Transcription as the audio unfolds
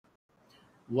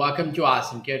Welcome to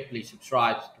Awesome Kid. Please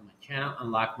subscribe to my channel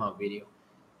and like my video.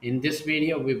 In this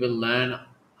video, we will learn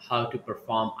how to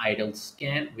perform idle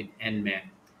scan with Nmap.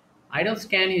 Idle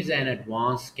scan is an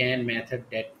advanced scan method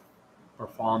that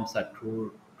performs a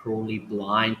truly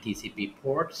blind TCP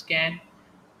port scan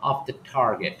of the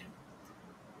target,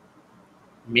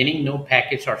 meaning no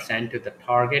packets are sent to the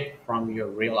target from your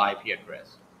real IP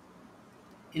address.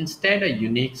 Instead, a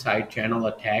unique side channel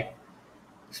attack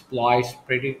exploits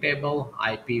predictable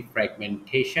IP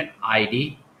fragmentation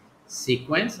ID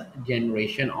sequence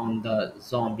generation on the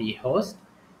zombie host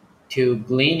to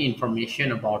glean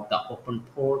information about the open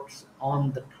ports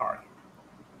on the target.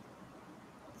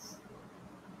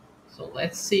 So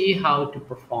let's see how to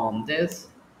perform this.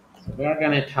 So we're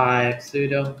going to type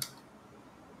sudo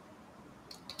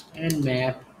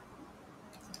nmap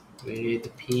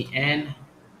with pn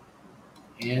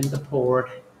and the port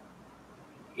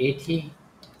 80,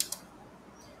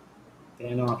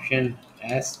 then option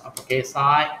S uppercase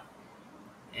I,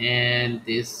 and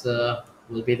this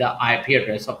will be the IP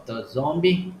address of the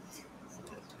zombie.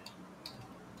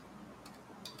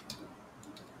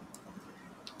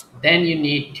 Then you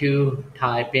need to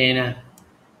type in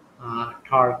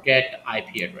target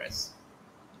IP address.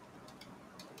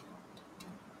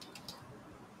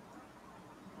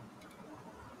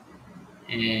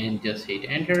 And just hit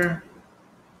enter.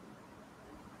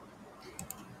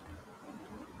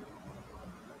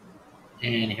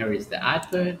 And here is the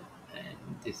output. And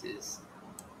this is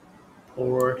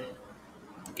port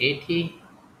 80.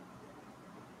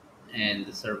 And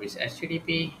the service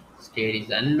HTTP. State is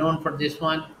unknown for this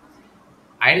one.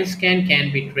 Idle scan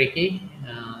can be tricky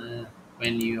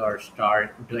when you are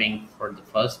start doing for the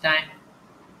first time.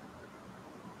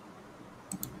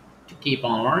 To keep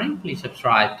on learning, please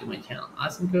subscribe to my channel.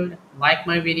 Awesome Code. Like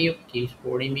my video, keep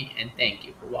supporting me, and thank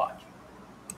you for watching.